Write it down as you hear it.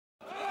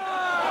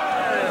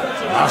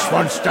Last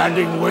one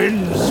standing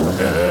wins.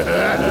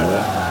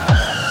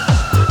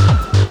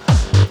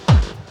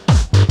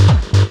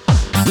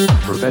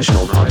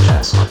 Professional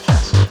podcast.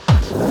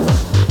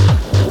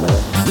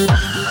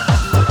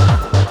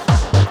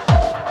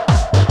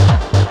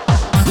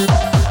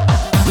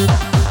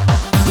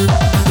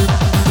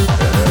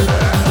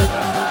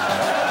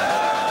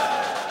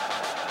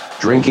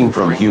 Drinking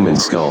from Human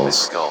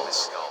Skulls,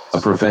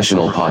 a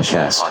professional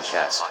podcast.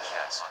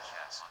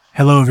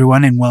 Hello,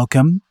 everyone, and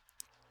welcome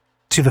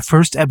to the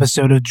first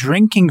episode of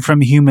Drinking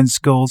from Human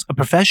Skulls, a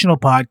professional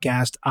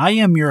podcast. I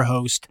am your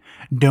host,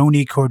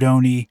 Donny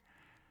Cordoni,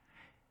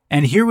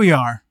 and here we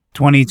are.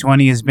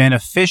 2020 has been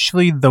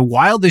officially the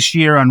wildest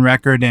year on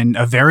record in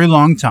a very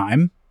long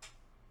time.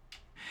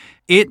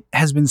 It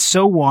has been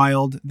so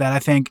wild that I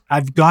think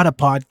I've got to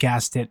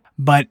podcast it.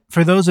 But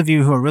for those of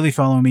you who are really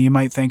following me, you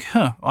might think,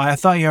 well, I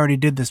thought you already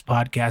did this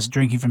podcast,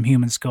 Drinking from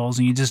Human Skulls,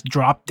 and you just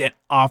dropped it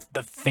off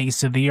the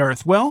face of the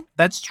earth. Well,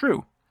 that's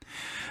true.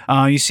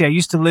 You see, I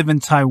used to live in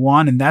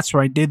Taiwan, and that's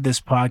where I did this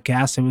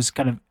podcast. I was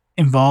kind of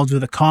involved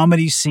with a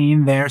comedy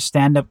scene there,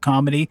 stand-up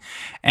comedy,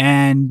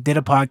 and did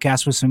a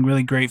podcast with some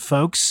really great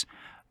folks.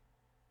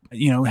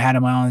 You know, had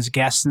him on as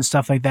guests and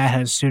stuff like that,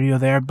 had a studio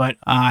there, but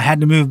I had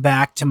to move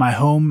back to my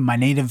home, my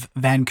native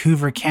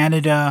Vancouver,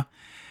 Canada,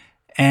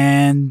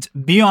 and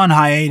be on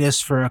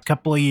hiatus for a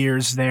couple of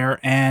years there,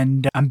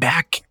 and I'm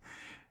back.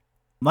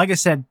 Like I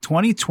said,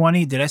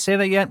 2020, did I say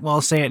that yet? Well,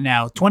 I'll say it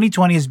now.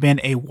 2020 has been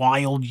a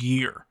wild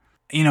year.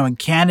 You know, in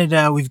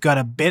Canada, we've got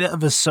a bit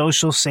of a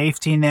social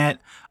safety net,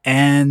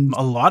 and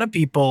a lot of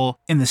people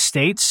in the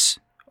States,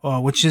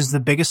 which is the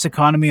biggest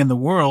economy in the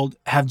world,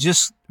 have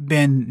just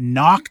been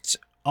knocked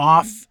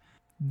off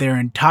their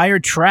entire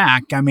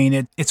track. I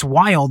mean, it's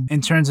wild in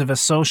terms of a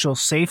social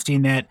safety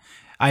net.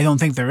 I don't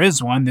think there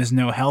is one. There's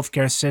no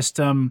healthcare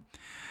system.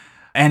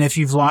 And if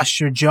you've lost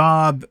your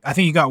job, I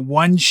think you got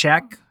one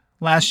check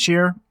last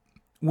year,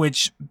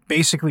 which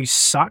basically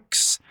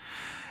sucks.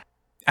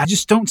 I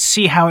just don't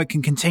see how it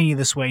can continue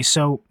this way.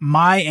 So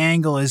my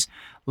angle is,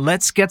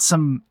 let's get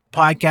some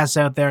podcasts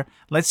out there.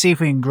 Let's see if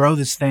we can grow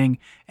this thing,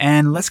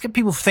 and let's get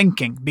people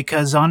thinking,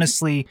 because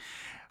honestly,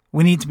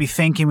 we need to be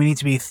thinking. We need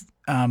to be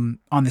on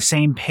the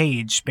same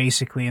page,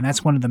 basically. And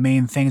that's one of the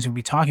main things we'll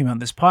be talking about in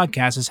this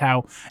podcast, is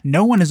how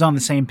no one is on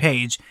the same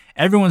page.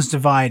 Everyone's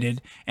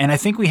divided. And I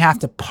think we have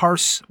to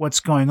parse what's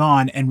going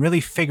on and really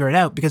figure it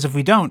out, because if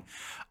we don't,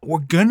 we're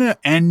going to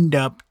end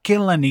up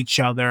killing each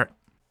other.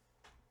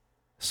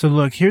 So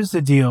look, here's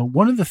the deal.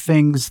 One of the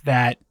things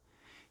that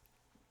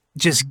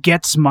just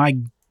gets my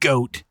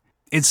goat,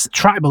 it's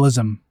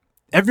tribalism.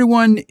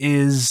 Everyone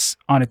is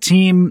on a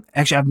team.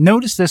 Actually, I've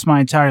noticed this my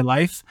entire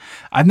life.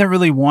 I've never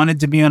really wanted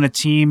to be on a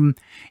team.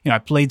 You know, I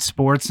played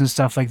sports and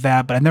stuff like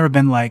that, but I've never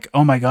been like,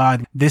 oh my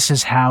God, this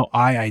is how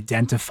I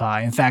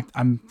identify. In fact,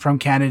 I'm from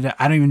Canada.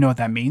 I don't even know what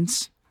that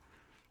means.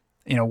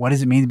 You know, what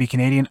does it mean to be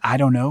Canadian? I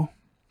don't know.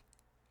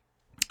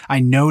 I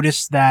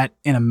noticed that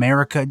in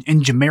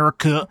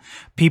Jamaica,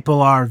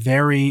 people are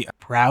very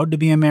proud to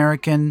be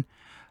American.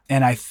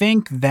 And I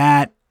think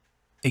that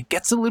it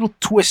gets a little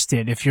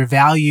twisted if your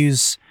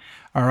values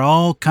are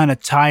all kind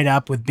of tied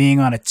up with being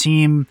on a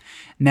team.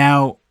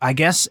 Now, I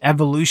guess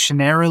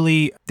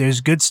evolutionarily,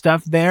 there's good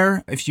stuff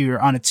there. If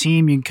you're on a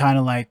team, you can kind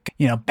of like,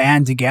 you know,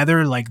 band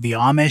together like the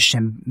Amish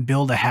and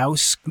build a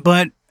house.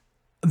 But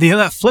the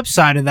other flip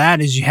side of that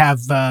is you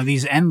have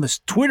these endless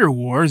Twitter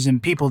wars,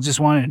 and people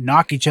just want to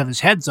knock each other's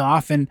heads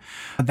off, and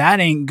that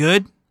ain't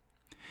good.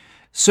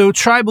 So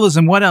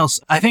tribalism, what else?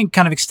 I think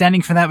kind of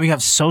extending from that, we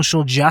have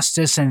social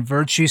justice and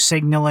virtue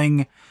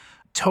signaling,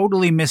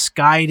 totally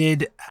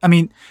misguided. I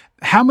mean,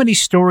 how many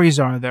stories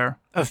are there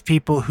of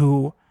people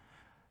who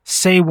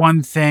say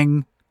one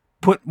thing,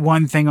 put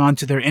one thing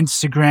onto their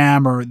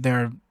Instagram or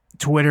their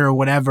Twitter or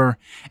whatever,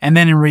 and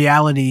then in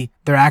reality,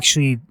 they're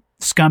actually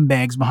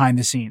scumbags behind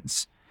the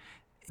scenes?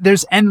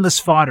 There's endless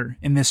fodder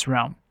in this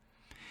realm.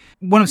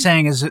 What I'm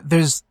saying is that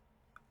there's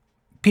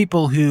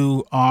people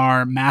who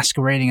are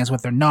masquerading as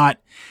what they're not.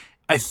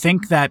 I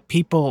think that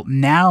people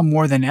now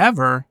more than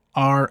ever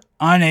are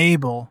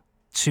unable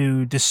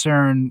to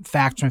discern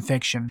fact from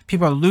fiction.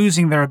 People are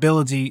losing their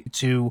ability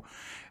to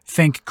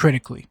think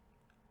critically.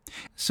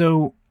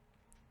 So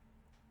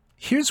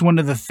here's one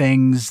of the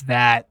things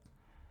that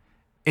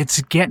it's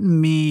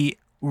getting me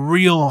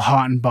real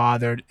hot and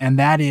bothered, and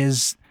that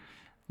is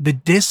the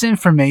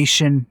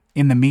disinformation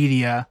in the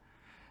media.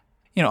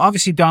 You know,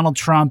 obviously Donald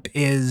Trump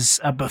is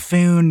a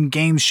buffoon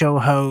game show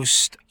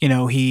host. You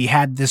know, he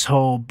had this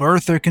whole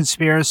birther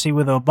conspiracy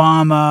with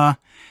Obama,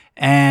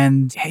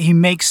 and he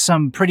makes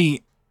some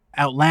pretty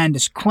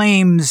outlandish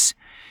claims.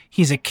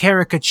 He's a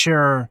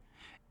caricature,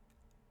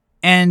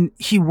 and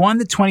he won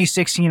the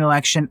 2016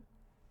 election.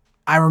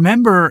 I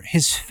remember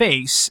his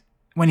face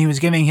when he was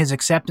giving his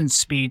acceptance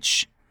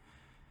speech.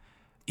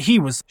 He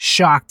was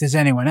shocked as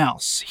anyone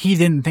else. He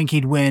didn't think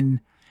he'd win.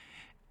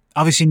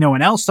 Obviously, no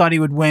one else thought he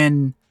would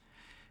win,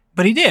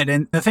 but he did.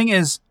 And the thing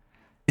is,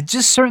 it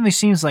just certainly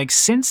seems like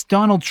since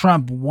Donald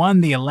Trump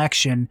won the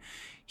election,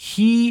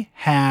 he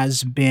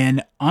has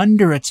been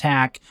under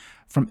attack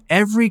from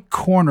every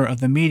corner of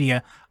the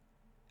media.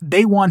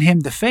 They want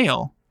him to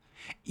fail,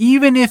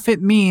 even if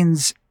it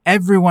means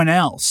everyone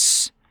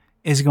else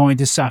is going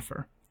to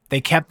suffer.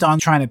 They kept on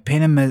trying to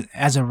pin him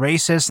as a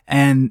racist,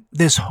 and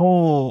this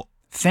whole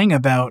thing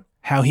about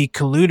how he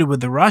colluded with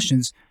the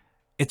Russians,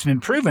 it's been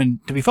proven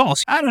to be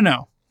false. I don't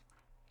know.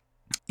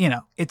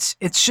 It's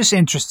just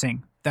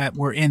interesting that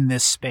we're in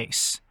this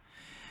space.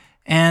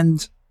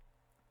 And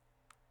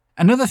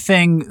another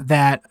thing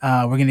that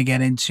we're going to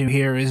get into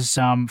here is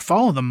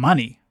follow the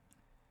money.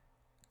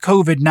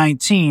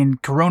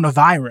 COVID-19,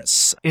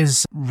 coronavirus,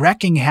 is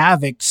wreaking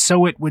havoc,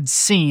 so it would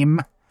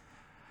seem,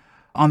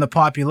 on the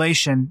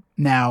population.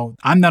 Now,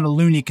 I'm not a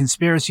loony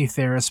conspiracy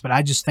theorist, but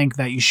I just think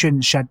that you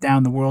shouldn't shut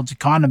down the world's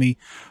economy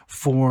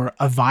for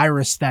a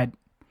virus that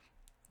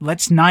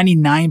lets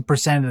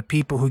 99% of the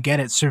people who get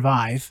it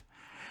survive.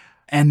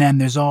 And then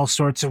there's all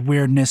sorts of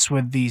weirdness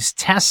with these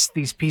tests,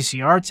 these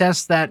PCR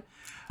tests that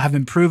have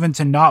been proven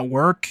to not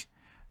work.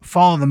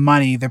 Follow the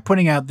money. They're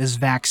putting out this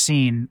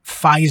vaccine.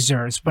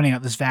 Pfizer is putting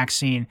out this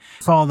vaccine.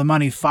 Follow the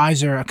money.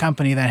 Pfizer, a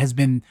company that has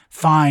been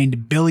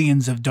fined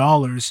billions of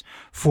dollars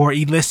for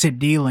illicit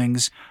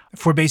dealings,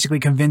 for basically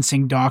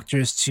convincing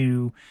doctors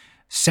to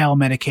sell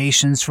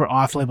medications for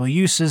off-label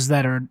uses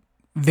that are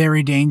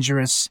very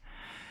dangerous.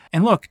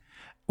 And look,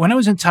 when I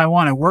was in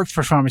Taiwan, I worked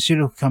for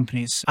pharmaceutical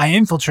companies. I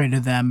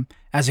infiltrated them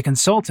as a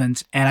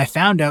consultant, and I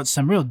found out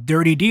some real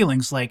dirty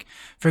dealings. Like,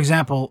 for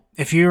example,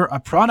 if you're a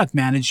product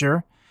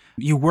manager,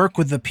 you work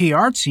with the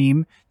PR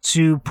team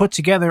to put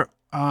together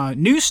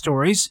news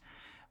stories.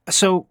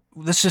 So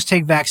let's just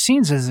take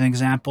vaccines as an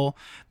example.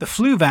 The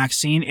flu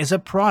vaccine is a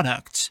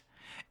product.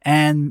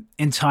 And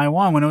in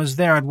Taiwan, when I was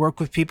there, I'd work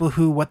with people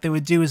who, what they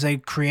would do is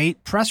they'd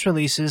create press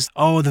releases.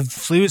 Oh, the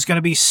flu is going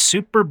to be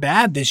super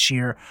bad this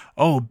year.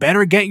 Oh,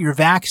 better get your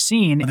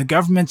vaccine. The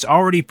government's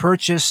already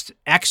purchased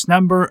X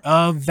number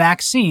of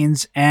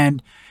vaccines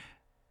and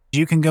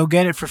you can go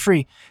get it for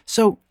free.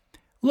 So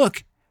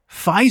look,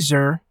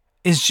 Pfizer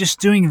is just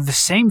doing the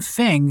same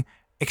thing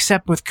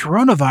except with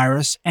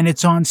coronavirus, and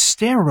it's on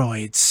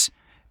steroids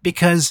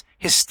because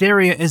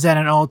hysteria is at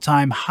an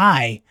all-time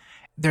high.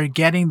 They're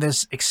getting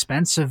this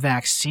expensive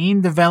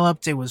vaccine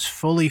developed. It was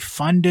fully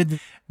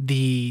funded.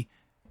 The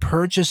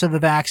purchase of the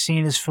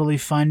vaccine is fully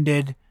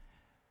funded.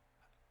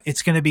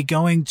 It's going to be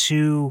going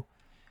to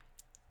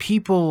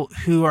people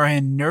who are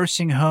in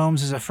nursing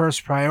homes as a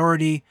first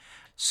priority.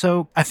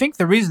 So I think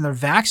the reason they're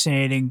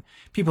vaccinating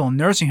people in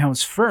nursing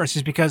homes first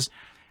is because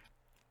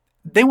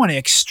they want to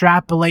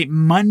extrapolate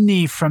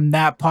money from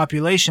that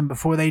population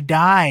before they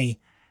die.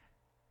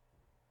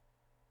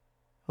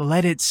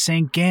 Let it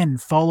sink in.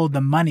 Follow the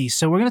money.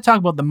 So we're going to talk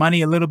about the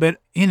money a little bit.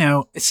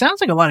 It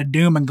sounds like a lot of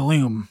doom and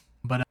gloom,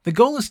 but the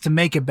goal is to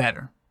make it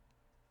better.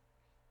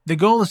 The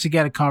goal is to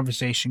get a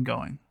conversation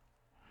going.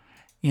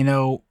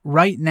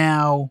 Right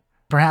now,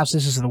 perhaps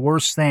this is the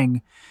worst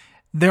thing.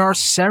 There are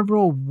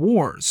several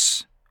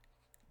wars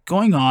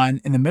going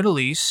on in the Middle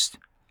East.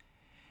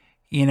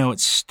 It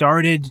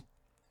started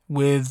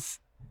with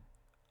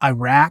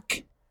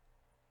Iraq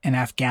and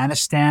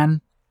Afghanistan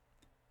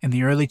in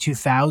the early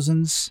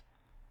 2000s.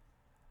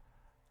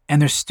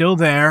 And they're still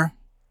there.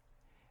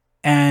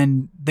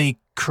 And they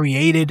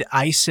created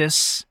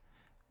ISIS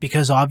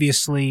because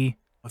obviously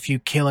if you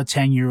kill a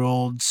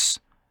 10-year-old's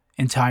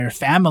entire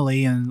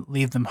family and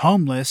leave them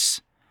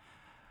homeless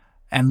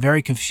and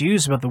very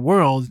confused about the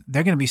world,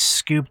 they're going to be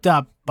scooped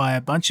up by a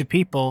bunch of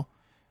people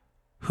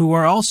who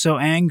are also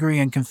angry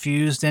and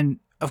confused and,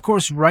 of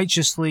course,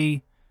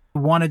 righteously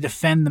want to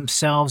defend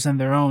themselves and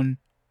their own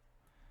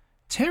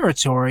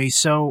territory.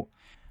 So,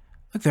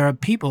 look, there are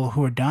people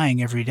who are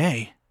dying every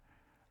day.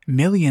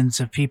 Millions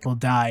of people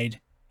died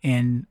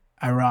in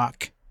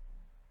Iraq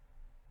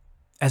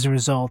as a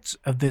result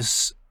of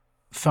this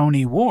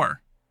phony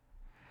war.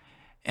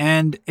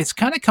 And it's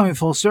kind of coming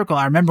full circle.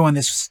 I remember when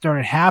this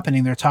started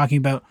happening, they're talking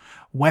about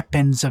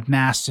weapons of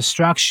mass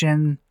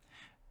destruction.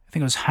 I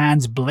think it was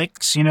Hans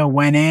Blix,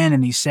 went in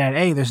and he said,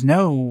 hey, there's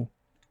no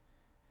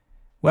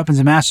weapons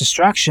of mass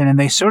destruction. And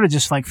they sort of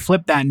just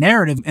flipped that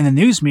narrative in the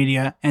news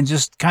media and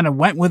just kind of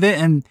went with it.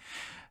 And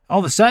all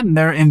of a sudden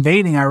they're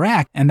invading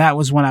Iraq. And that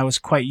was when I was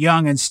quite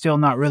young and still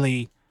not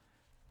really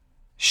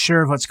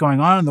sure of what's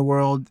going on in the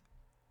world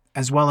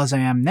as well as I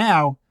am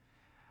now.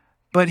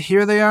 But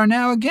here they are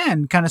now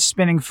again, kind of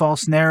spinning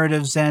false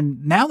narratives.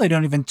 And now they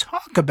don't even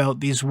talk about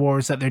these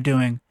wars that they're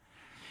doing.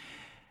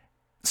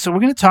 So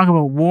we're going to talk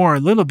about war a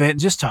little bit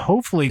just to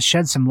hopefully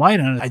shed some light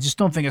on it. I just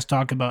don't think it's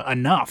talked about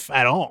enough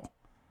at all.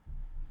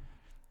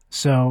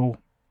 So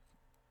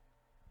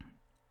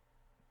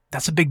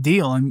that's a big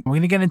deal. And we're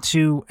going to get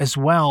into as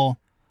well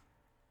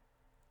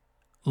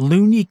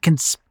loony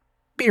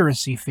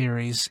conspiracy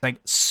theories, like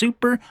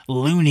super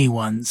loony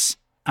ones.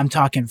 I'm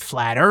talking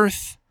flat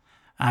earth.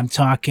 I'm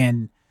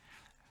talking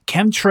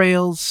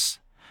chemtrails.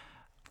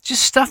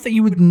 Just stuff that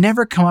you would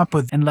never come up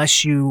with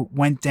unless you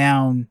went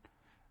down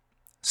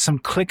some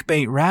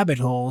clickbait rabbit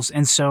holes.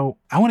 And so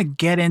I want to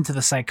get into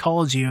the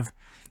psychology of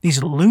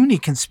these loony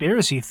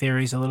conspiracy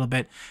theories a little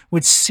bit,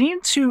 which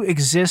seem to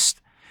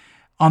exist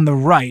on the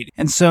right.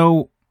 And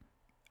so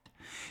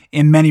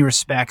in many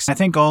respects. I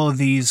think all of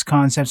these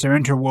concepts are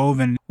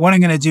interwoven. What I'm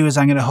going to do is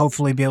I'm going to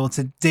hopefully be able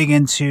to dig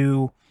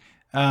into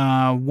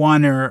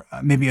one or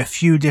maybe a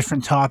few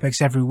different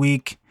topics every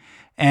week,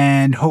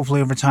 and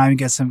hopefully over time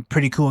get some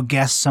pretty cool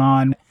guests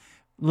on.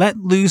 Let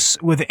loose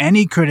with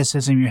any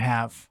criticism you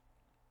have.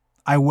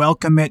 I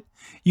welcome it.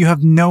 You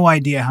have no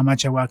idea how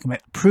much I welcome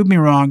it. Prove me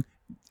wrong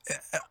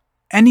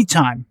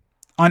anytime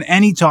on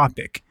any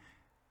topic.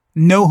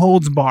 No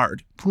holds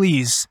barred.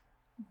 Please.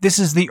 This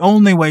is the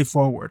only way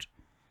forward.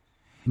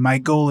 My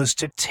goal is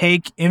to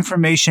take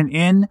information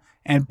in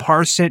and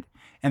parse it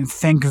and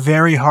think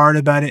very hard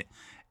about it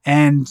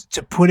and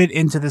to put it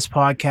into this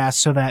podcast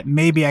so that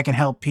maybe I can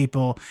help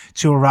people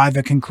to arrive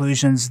at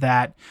conclusions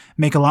that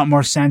make a lot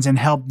more sense and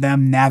help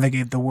them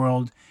navigate the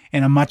world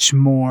in a much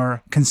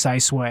more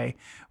concise way,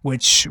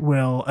 which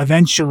will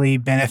eventually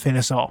benefit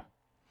us all.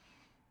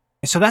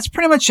 So that's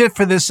pretty much it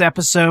for this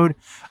episode.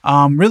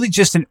 Really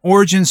just an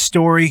origin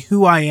story,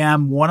 who I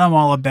am, what I'm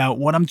all about,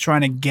 what I'm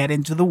trying to get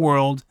into the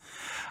world.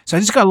 So I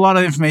just got a lot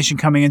of information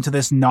coming into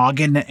this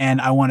noggin, and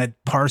I want to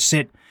parse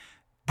it,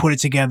 put it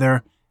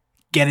together,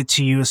 get it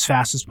to you as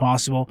fast as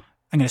possible.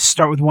 I'm going to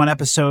start with one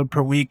episode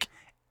per week.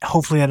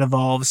 Hopefully that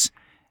evolves.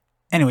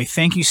 Anyway,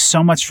 thank you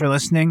so much for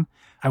listening.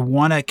 I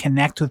want to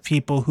connect with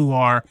people who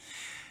are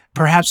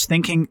perhaps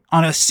thinking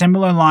on a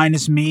similar line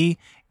as me,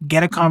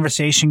 get a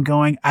conversation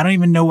going. I don't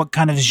even know what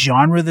kind of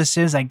genre this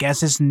is. I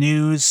guess it's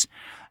news.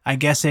 I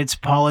guess it's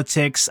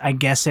politics. I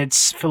guess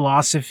it's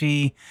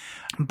philosophy.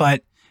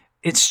 But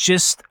it's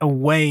just a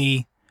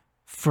way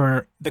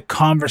for the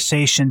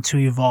conversation to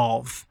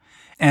evolve.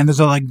 And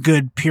there's a lot of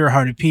good,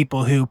 pure-hearted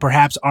people who,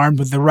 perhaps armed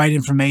with the right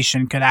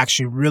information, could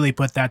actually really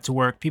put that to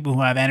work. People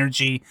who have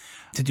energy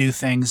to do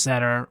things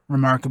that are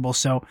remarkable.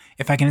 So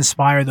if I can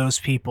inspire those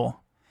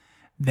people,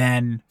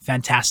 then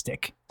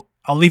fantastic.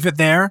 I'll leave it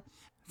there.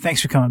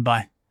 Thanks for coming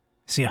by.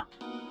 See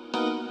ya.